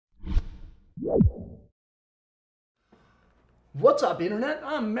What's up, Internet?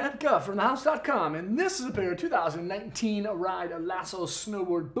 I'm Matt Guff from thehouse.com, and this is a pair of 2019 Ride Lasso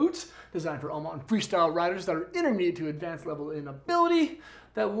Snowboard Boots designed for all mountain freestyle riders that are intermediate to advanced level in ability,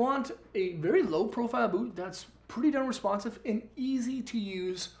 that want a very low profile boot that's pretty darn responsive and easy to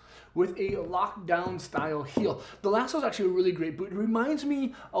use with a lockdown style heel. The Lasso is actually a really great boot. It reminds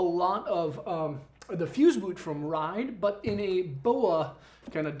me a lot of the Fuse boot from Ride, but in a boa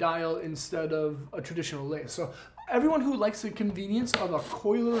kind of dial instead of a traditional lace. So everyone who likes the convenience of a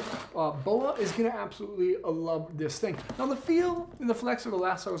coiler boa is going to absolutely love this thing. Now the feel and the flex of the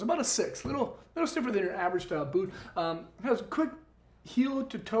Lasso is about a 6, little stiffer than your average style boot. It has quick heel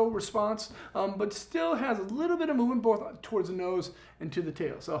to toe response, but still has a little bit of movement both towards the nose and to the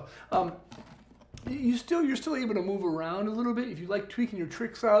tail. So you're still able to move around a little bit if you like tweaking your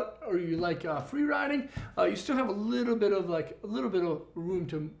tricks out, or you like free riding. You still have a little bit of room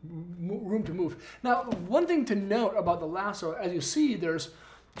to move. Now, one thing to note about the Lasso, as you see, there's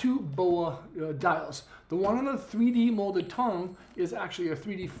two boa dials. The one on the 3D molded tongue is actually a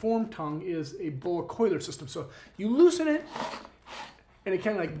 3D form tongue, is a boa coiler system. So you loosen it, and it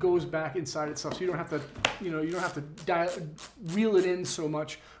kind of like goes back inside itself. So you don't have to, you don't have to reel it in so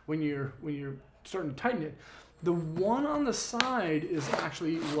much when you're starting to tighten it. The one on the side is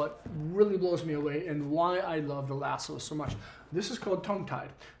actually what really blows me away and why I love the Lasso so much. This is called tongue tied.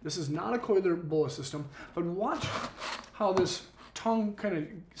 This is not a coiler boa system, but watch how this tongue kind of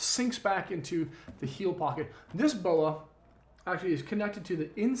sinks back into the heel pocket. This boa actually is connected to the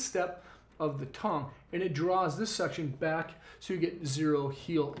instep of the tongue, and it draws this section back so you get zero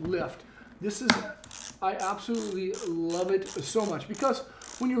heel lift. I absolutely love it so much, because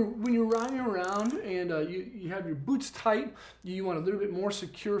when you're riding around and you have your boots tight, you want a little bit more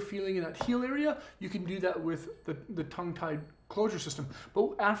secure feeling in that heel area, you can do that with the tongue-tied closure system.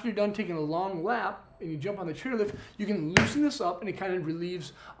 But after you're done taking a long lap and you jump on the chairlift, you can loosen this up, and it kind of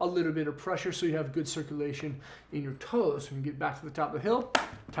relieves a little bit of pressure so you have good circulation in your toes. When you get back to the top of the hill,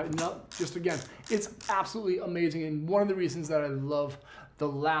 tighten up just again. It's absolutely amazing, and one of the reasons that I love the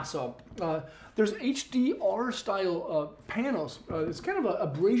Lasso. There's HDR style panels. It's kind of a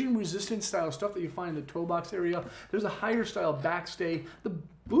abrasion resistant style stuff that you find in the toe box area. There's a higher style backstay. The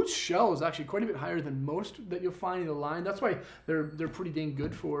boot's shell is actually quite a bit higher than most that you'll find in the line. That's why they're pretty dang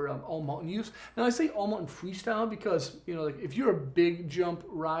good for all mountain use. Now I say all mountain freestyle because, like if you're a big jump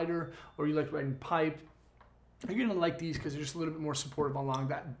rider or you like riding pipe, you're going to like these because they're just a little bit more supportive along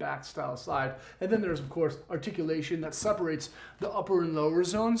that back style side. And then there's, of course, articulation that separates the upper and lower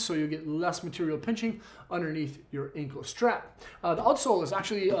zones, so you get less material pinching underneath your ankle strap. The outsole is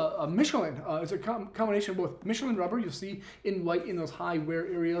actually a Michelin. It's a combination of both Michelin rubber, you'll see in white in those high wear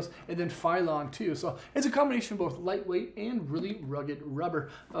areas, and then Phylon too. So it's a combination of both lightweight and really rugged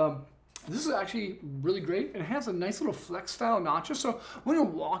rubber. This is actually really great, and it has a nice little flex style notches, so when you're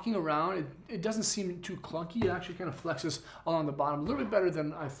walking around, it doesn't seem too clunky. It actually kind of flexes along the bottom a little bit better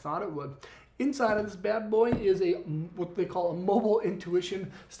than I thought it would. Inside of this bad boy is what they call a mobile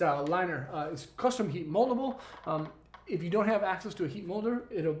intuition style liner. It's custom heat moldable. If you don't have access to a heat molder,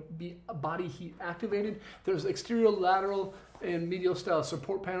 it'll be body heat activated. There's exterior, lateral, and medial style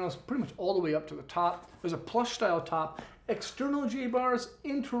support panels pretty much all the way up to the top. There's a plush style top, external J-bars,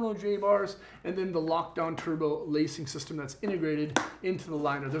 internal J-bars, and then the lockdown turbo lacing system that's integrated into the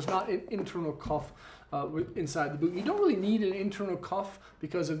liner. There's not an internal cuff inside the boot. You don't really need an internal cuff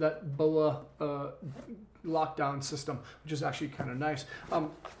because of that BOA lockdown system, which is actually kind of nice.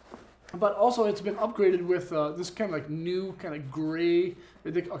 But also it's been upgraded with this kind of like new kind of gray,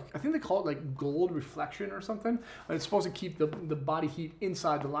 I think they call it like gold reflection or something. It's supposed to keep the body heat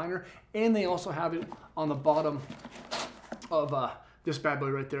inside the liner, and they also have it on the bottom of this bad boy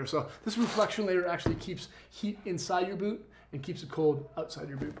right there. So this reflection layer actually keeps heat inside your boot and keeps it cold outside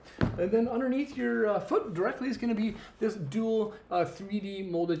your boot. And then underneath your foot directly is going to be this dual 3D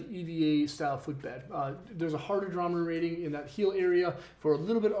molded EVA style footbed. There's a harder drama rating in that heel area for a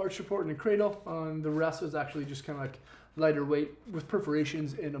little bit of arch support in the cradle. The rest is actually just kind of like lighter weight with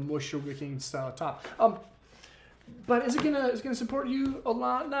perforations and a moisture wicking style top. But is it gonna support you a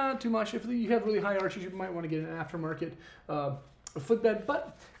lot? Not too much. If you have really high arches, you might want to get an aftermarket footbed.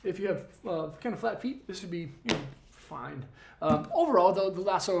 But if you have kind of flat feet, this would be fine. Overall, though, the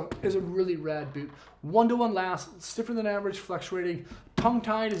Lasso is a really rad boot. 1-to-1 last, stiffer than average flex rating.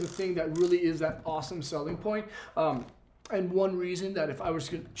 Tongue-tied is the thing that really is that awesome selling point. And one reason that if I was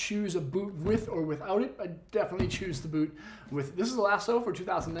going to choose a boot with or without it, I'd definitely choose the boot with. This is the Lasso for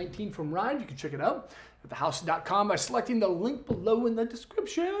 2019 from Ride. You can check it out at thehouse.com by selecting the link below in the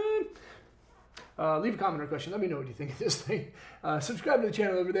description. Leave a comment or question. Let me know what you think of this thing. Subscribe to the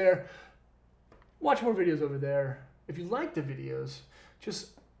channel over there. watch more videos over there. If you like the videos, just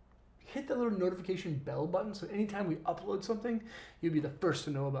hit the little notification bell button so anytime we upload something, you'll be the first to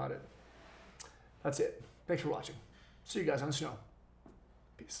know about it. That's it. Thanks for watching. See you guys on the snow.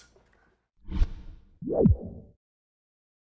 Peace.